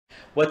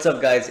What's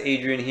up guys,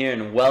 Adrian here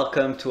and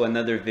welcome to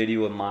another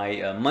video of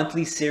my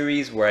monthly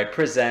series where I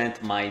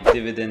present my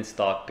dividend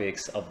stock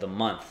picks of the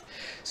month.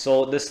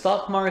 So the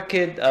stock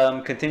market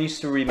continues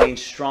to remain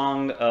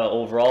strong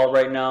overall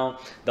right now.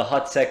 The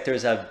hot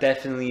sectors have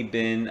definitely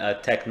been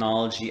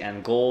technology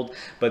and gold,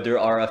 but there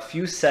are a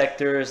few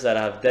sectors that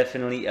have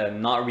definitely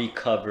not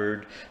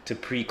recovered to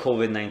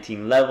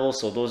pre-COVID-19 levels.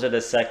 So those are the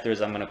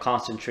sectors I'm going to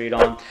concentrate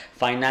on.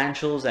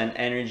 Financials and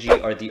energy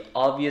are the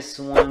obvious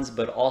ones,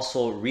 but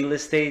also real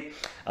estate.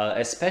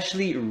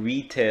 Especially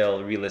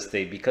retail real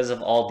estate because of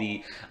all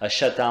the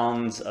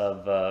shutdowns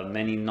of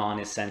many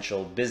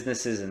non-essential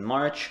businesses in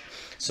March.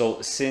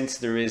 So since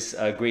there is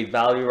a great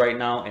value right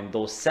now in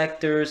those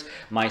sectors,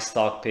 my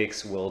stock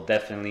picks will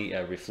definitely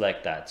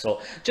reflect that.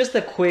 So just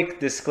a quick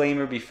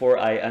disclaimer before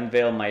I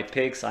unveil my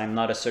picks. I'm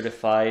not a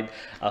certified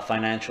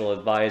financial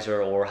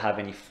advisor or have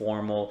any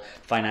formal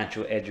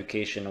financial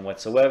education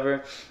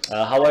whatsoever.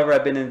 However,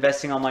 I've been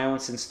investing on my own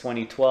since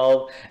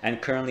 2012 and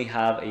currently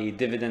have a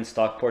dividend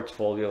stock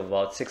portfolio of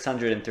about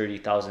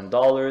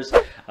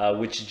 $630,000,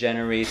 which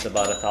generates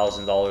about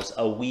 $1,000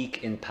 a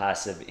week in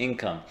passive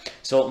income.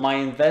 So my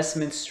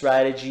investment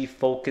strategy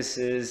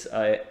focuses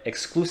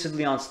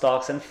exclusively on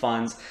stocks and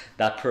funds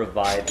that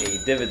provide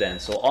a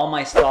dividend. So all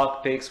my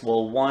stock picks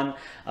will, one,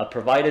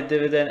 provide a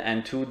dividend,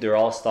 and two, they're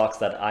all stocks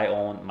that I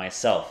own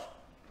myself.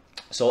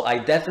 So I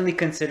definitely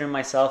consider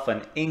myself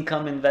an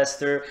income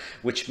investor,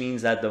 which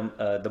means that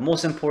the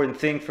most important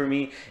thing for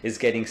me is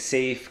getting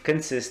safe,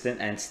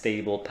 consistent, and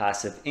stable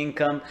passive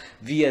income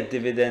via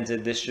dividends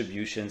and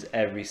distributions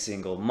every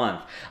single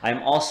month.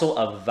 I'm also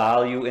a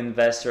value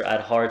investor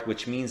at heart,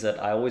 which means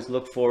that I always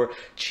look for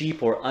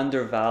cheap or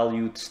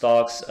undervalued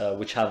stocks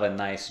which have a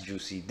nice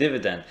juicy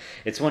dividend.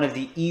 It's one of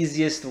the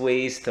easiest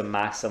ways to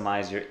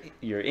maximize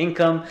your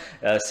income,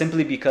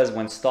 simply because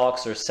when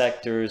stocks or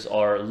sectors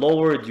are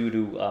lower due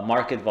to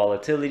market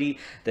volatility,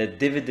 the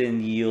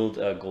dividend yield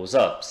goes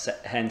up,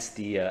 hence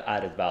the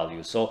added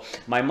value. So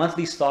my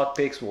monthly stock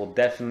picks will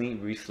definitely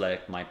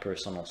reflect my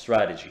personal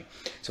strategy.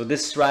 So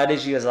this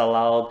strategy has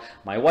allowed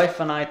my wife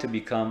and I to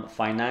become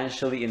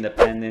financially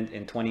independent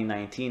in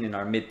 2019 in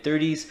our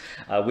mid-30s,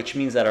 which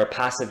means that our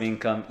passive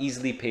income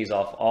easily pays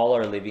off all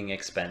our living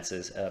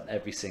expenses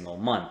every single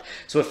month.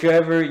 So if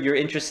you're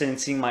interested in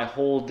seeing my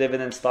whole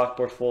dividend stock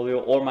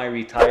portfolio or my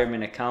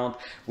retirement account,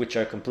 which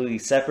are completely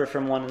separate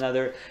from one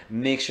another,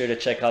 make sure to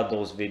check out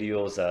those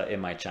videos in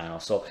my channel.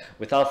 So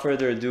without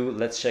further ado,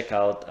 let's check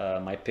out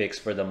my picks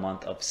for the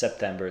month of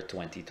September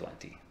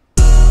 2020.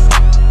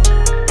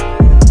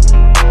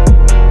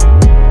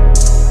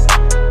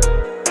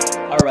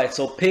 Alright,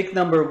 so pick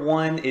number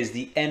one is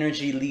the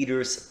Energy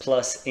Leaders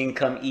Plus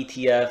Income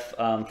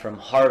ETF from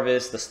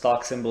Harvest. The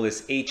stock symbol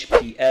is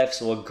HPF,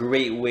 so a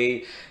great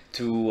way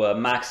to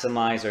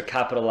maximize or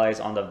capitalize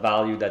on the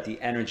value that the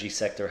energy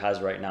sector has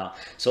right now.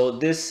 So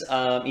this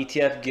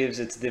ETF gives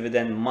its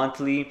dividend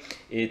monthly.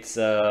 It's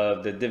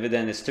the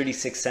dividend is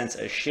 36 cents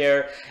a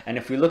share, and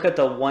if we look at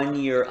the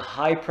 1-year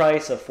high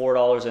price of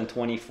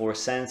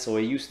 $4.24, so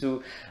it used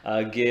to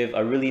give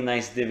a really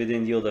nice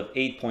dividend yield of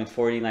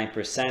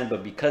 8.49%,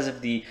 but because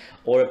of the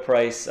oil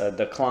price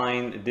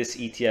decline, this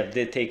ETF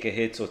did take a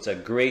hit, so it's a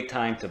great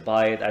time to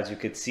buy it. As you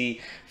could see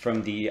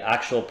from the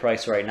actual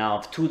price right now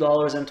of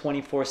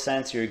 $2.24,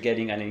 you're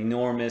getting an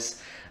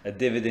enormous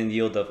dividend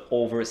yield of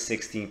over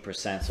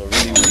 16%. So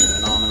really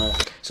phenomenal.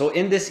 So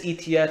in this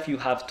ETF, you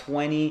have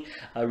 20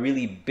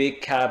 really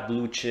big cap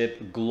blue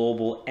chip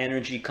global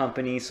energy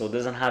companies. So it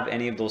doesn't have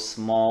any of those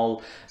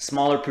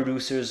smaller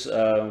producers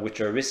which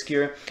are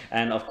riskier.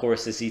 And of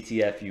course, this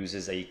ETF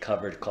uses a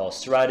covered call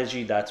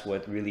strategy. That's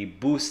what really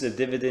boosts the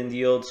dividend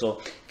yield.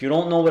 So if you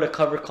don't know what a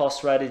covered call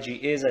strategy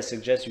is, I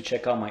suggest you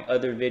check out my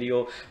other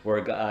video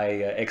where I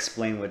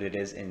explain what it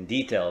is in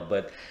detail.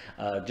 But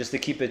just to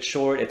keep it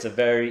short, it's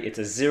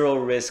a zero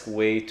risk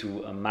way to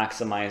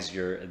maximize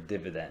your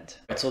dividend.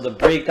 So the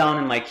breakdown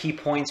and my key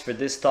points for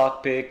this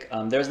stock pick,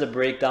 there's the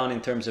breakdown in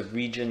terms of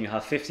region. You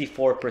have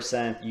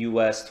 54%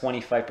 US,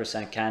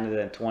 25%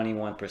 Canada, and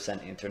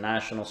 21%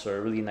 international. So a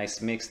really nice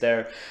mix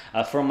there.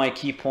 For my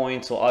key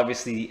points, so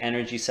obviously the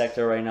energy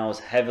sector right now is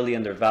heavily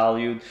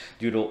undervalued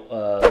due to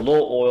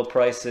low oil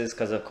prices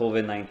because of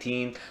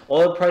COVID-19.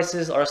 Oil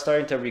prices are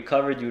starting to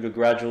recover due to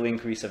gradual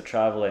increase of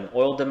travel and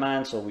oil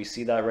demand. So we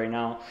see that right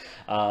now.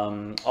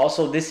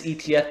 Also, this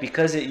ETF,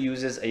 because it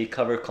uses a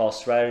covered call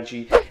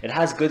strategy, it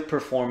has good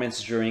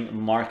performance during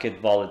market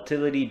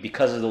volatility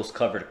because of those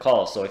covered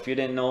calls. So if you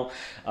didn't know,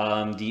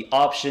 the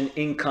option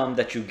income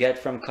that you get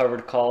from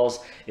covered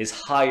calls is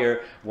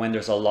higher when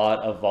there's a lot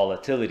of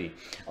volatility.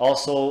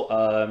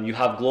 Also, you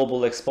have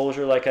global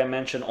exposure, like I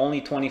mentioned,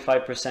 only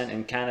 25%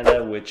 in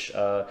Canada,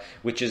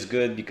 which is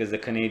good because the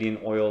Canadian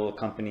oil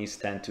companies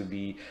tend to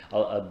be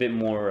a bit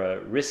more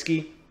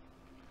risky.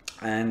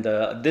 And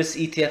this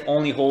ETF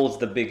only holds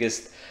the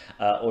biggest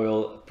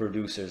oil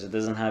producers. It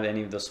doesn't have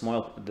any of the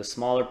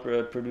smaller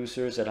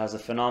producers. It has a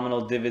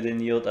phenomenal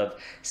dividend yield of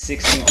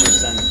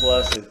 16%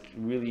 plus. It's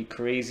really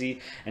crazy.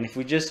 And if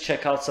we just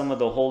check out some of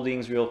the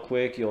holdings real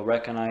quick, you'll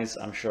recognize,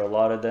 I'm sure, a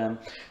lot of them.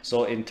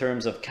 So in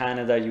terms of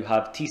Canada, you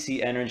have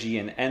TC Energy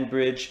and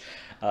Enbridge,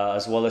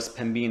 as well as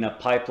Pembina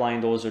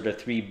Pipeline. Those are the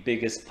three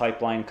biggest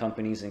pipeline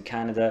companies in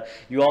Canada.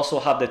 You also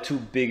have the two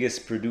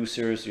biggest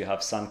producers. You have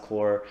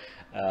Suncor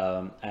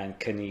and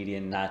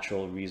Canadian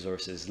Natural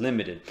Resources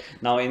Limited.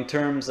 Now, in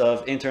terms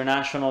of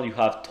international, you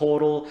have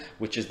Total,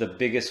 which is the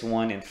biggest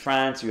one in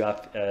France. You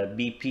have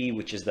BP,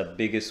 which is the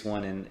biggest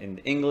one in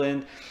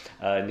England.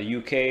 In the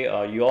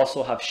UK, you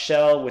also have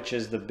Shell, which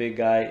is the big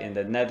guy in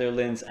the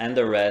Netherlands, and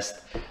the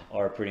rest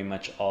are pretty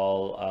much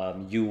all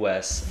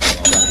US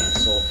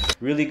clients. So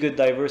really good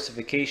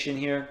diversification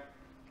here.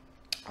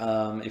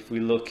 If we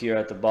look here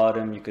at the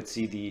bottom, you could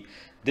see the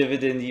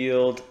dividend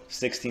yield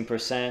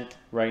 16%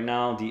 right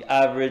now. The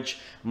average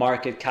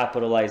market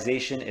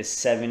capitalization is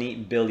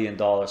 $70 billion.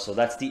 So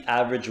that's the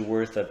average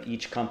worth of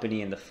each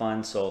company in the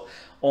fund. So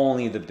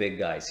only the big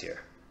guys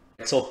here.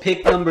 So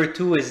pick number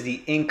 2 is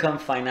the Income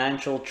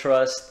Financial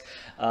Trust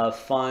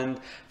fund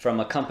from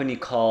a company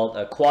called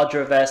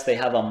Quadravest. They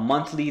have a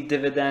monthly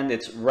dividend.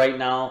 It's right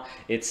now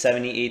it's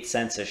 78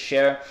 cents a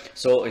share.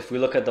 So if we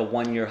look at the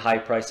 1-year high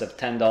price of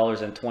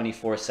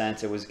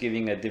 $10.24, it was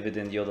giving a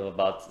dividend yield of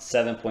about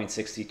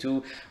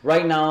 7.62.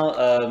 Right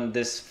now,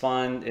 this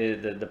fund,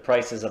 the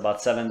price is about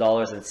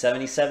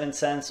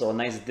 $7.77. So a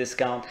nice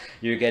discount.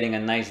 You're getting a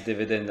nice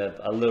dividend of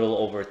a little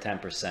over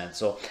 10%.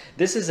 So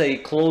this is a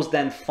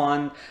closed-end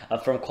fund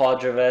from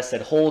Quadravest.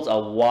 It holds a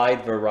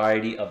wide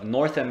variety of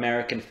North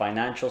American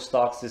financial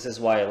stocks. This is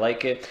why I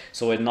like it.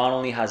 So it not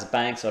only has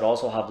banks, it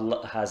also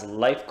has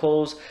life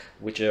cos,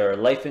 which are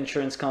life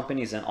insurance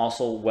companies, and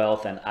also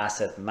wealth and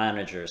asset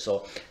managers.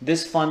 So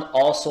this fund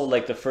also,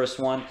 like the first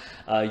one,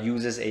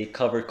 uses a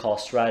covered call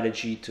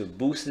strategy to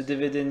boost the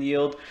dividend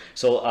yield.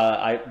 So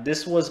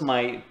this was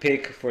my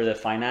pick for the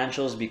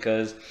financials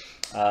because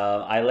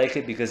I like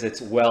it because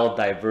it's well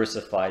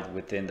diversified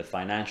within the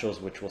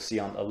financials, which we'll see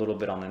on a little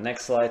bit on the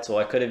next slide. So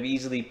I could have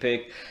easily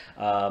picked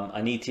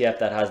an ETF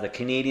that has the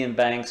Canadian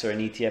banks or an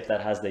ETF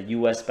that has the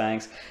US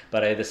banks,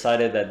 but I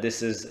decided that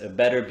this is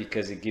better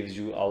because it gives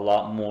you a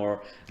lot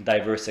more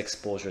diverse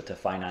exposure to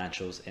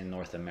financials in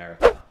North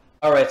America.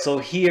 All right, so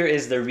here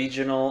is the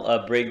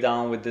regional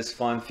breakdown with this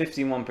fund: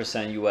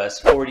 51% US,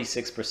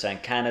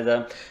 46%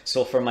 Canada.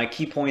 So for my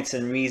key points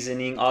and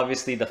reasoning,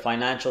 obviously the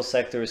financial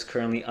sector is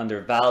currently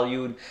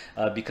undervalued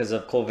because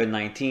of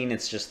COVID-19.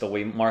 It's just the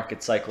way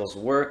market cycles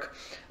work.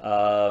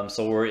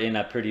 So we're in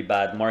a pretty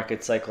bad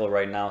market cycle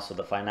right now. So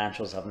the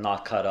financials have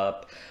not caught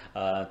up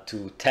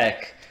to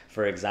tech,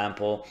 for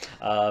example.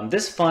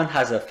 This fund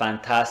has a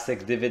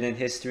fantastic dividend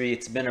history.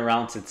 It's been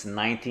around since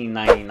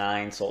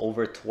 1999, so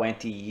over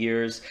 20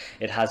 years.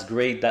 It has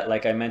great,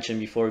 like I mentioned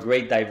before,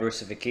 great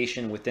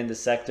diversification within the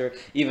sector.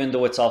 Even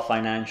though it's all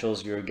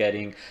financials, you're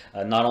getting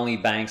not only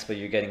banks, but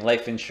you're getting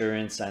life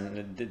insurance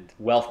and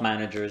wealth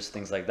managers,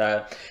 things like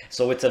that.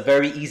 So it's a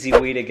very easy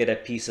way to get a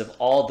piece of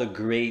all the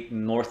great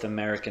North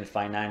American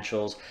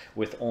financials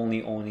with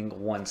only owning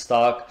one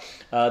stock.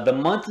 The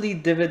monthly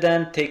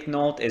dividend, take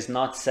note, is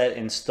not set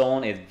in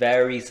stone. It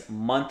varies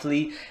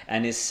monthly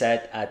and is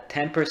set at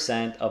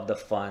 10% of the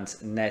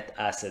fund's net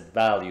asset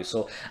value.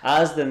 So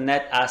as the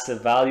net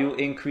asset value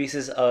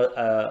increases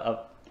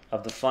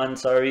of the fund,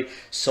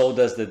 so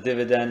does the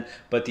dividend,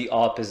 but the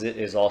opposite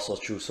is also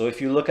true. So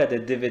if you look at the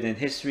dividend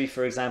history,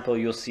 for example,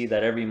 you'll see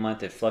that every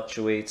month it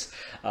fluctuates.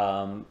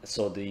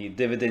 So the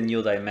dividend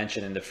yield I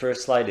mentioned in the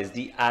first slide is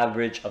the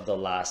average of the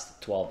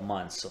last 12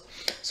 months.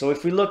 So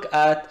if we look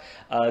at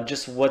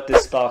just what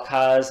this stock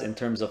has in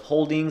terms of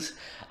holdings,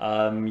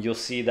 you'll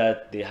see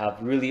that they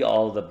have really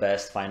all the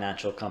best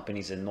financial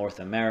companies in North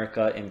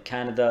America, in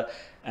Canada,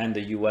 and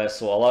the US.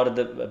 So a lot of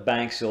the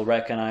banks you'll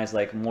recognize,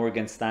 like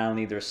Morgan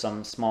Stanley. There's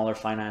some smaller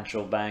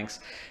financial banks.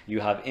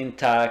 You have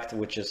Intact,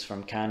 which is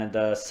from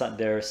Canada.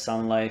 There's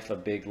Sun Life, a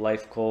big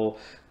life co.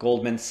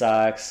 Goldman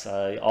Sachs.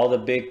 All the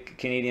big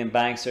Canadian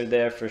banks are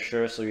there for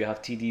sure. So you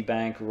have TD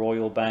Bank,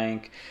 Royal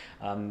Bank,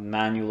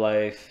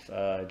 Manulife,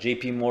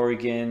 JP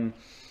Morgan,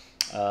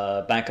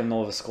 Bank of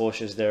Nova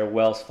Scotia is there,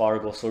 Wells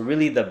Fargo. So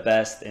really the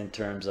best in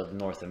terms of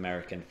North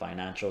American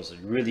financials.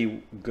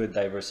 Really good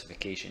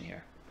diversification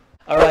here.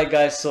 All right,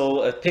 guys,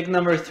 so pick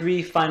number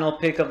 3, final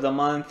pick of the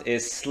month,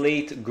 is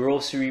Slate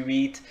Grocery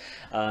REIT.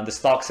 The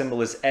stock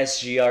symbol is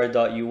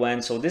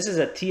SGR.UN. So this is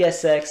a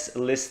TSX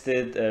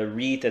listed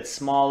REIT. It's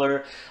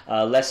smaller,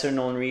 lesser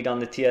known REIT on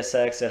the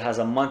TSX. It has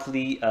a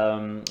monthly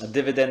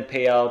dividend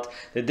payout.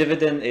 The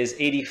dividend is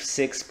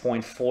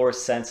 86.4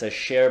 cents a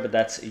share, but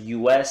that's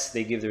US.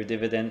 They give their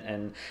dividend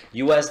in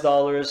US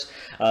dollars.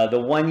 The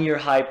 1-year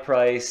high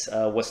price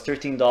was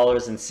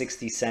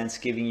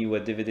 $13.60, giving you a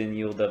dividend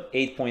yield of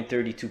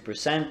 8.32%.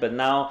 But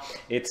now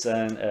it's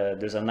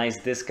there's a nice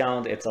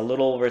discount. It's a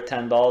little over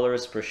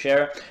 $10 per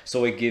share. So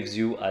so it gives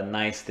you a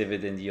nice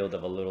dividend yield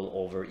of a little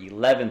over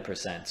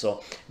 11%.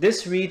 So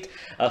this REIT,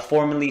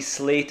 formerly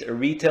Slate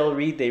Retail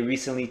REIT, they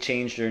recently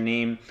changed their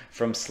name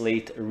from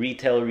Slate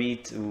Retail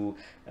REIT to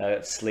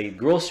Slate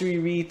Grocery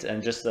REIT,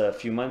 and just a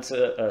few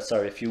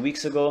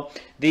weeks ago,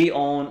 they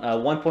own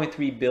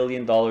 $1.3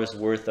 billion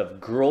worth of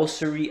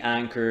grocery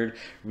anchored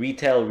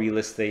retail real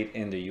estate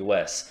in the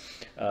US.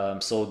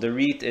 So the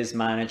REIT is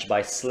managed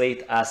by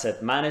Slate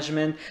Asset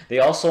Management. They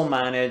also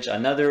manage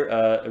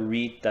another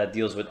REIT that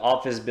deals with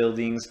office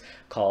buildings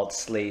called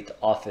Slate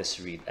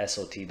Office REIT,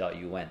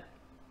 SOT.UN.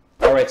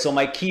 All right, so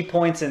my key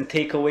points and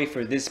takeaway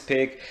for this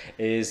pick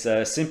is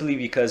simply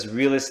because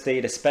real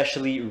estate,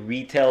 especially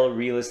retail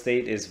real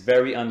estate, is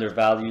very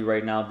undervalued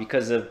right now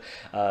because of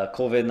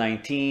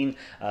COVID-19,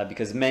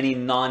 because many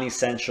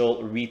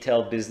non-essential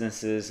retail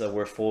businesses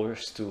were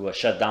forced to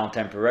shut down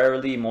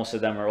temporarily. Most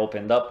of them are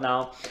opened up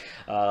now.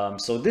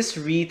 So this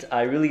REIT,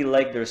 I really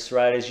like their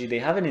strategy. They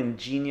have an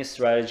ingenious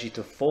strategy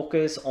to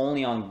focus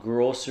only on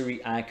grocery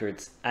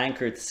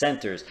anchored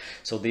centers.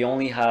 So they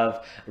only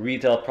have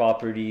retail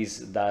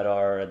properties that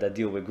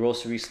deal with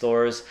grocery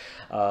stores,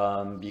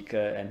 and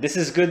this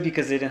is good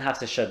because they didn't have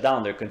to shut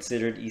down. They're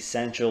considered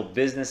essential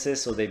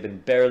businesses, so they've been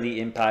barely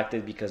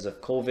impacted because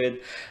of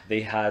COVID. They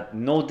had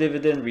no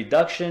dividend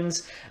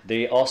reductions.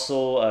 They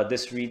also,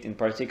 this REIT in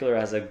particular,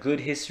 has a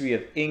good history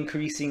of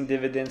increasing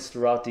dividends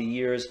throughout the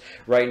years.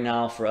 Right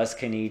now, for us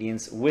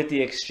Canadians, with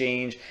the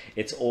exchange,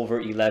 it's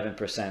over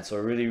 11%, so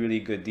a really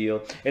good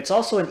deal. It's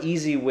also an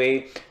easy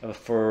way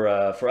for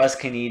us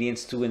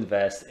Canadians to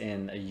invest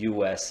in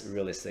US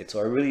real estate. So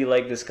I really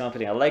like this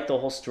company. I like the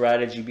whole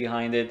strategy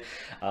behind it.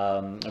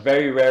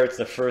 Very rare. It's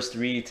the first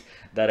REIT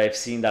that I've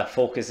seen that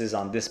focuses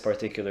on this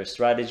particular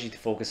strategy, to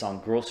focus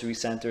on grocery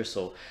centers.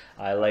 So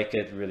I like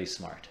it. Really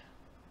smart.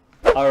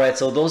 All right,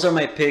 so those are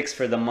my picks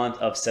for the month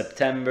of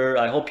September.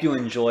 I hope you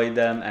enjoyed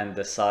them and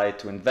decide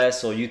to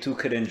invest so you too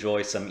could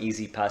enjoy some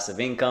easy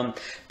passive income.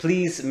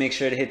 Please make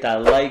sure to hit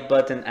that like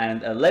button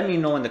and let me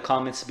know in the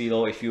comments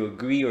below if you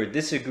agree or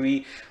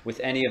disagree with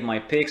any of my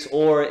picks,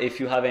 or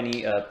if you have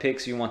any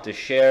picks you want to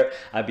share.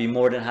 I'd be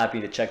more than happy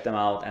to check them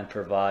out and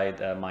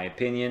provide my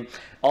opinion.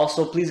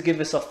 Also, please give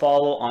us a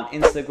follow on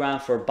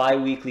Instagram for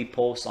bi-weekly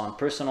posts on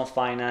personal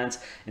finance,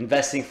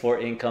 investing for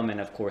income,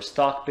 and of course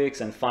stock picks.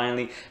 And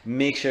finally,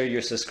 make sure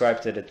you're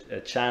subscribed to the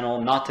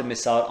channel not to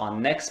miss out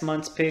on next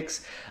month's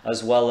picks,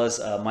 as well as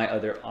my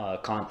other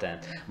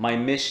content. My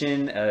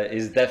mission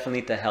is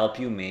definitely to help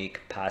you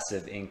make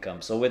passive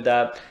income. So with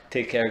that,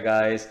 take care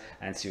guys,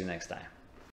 and see you next time.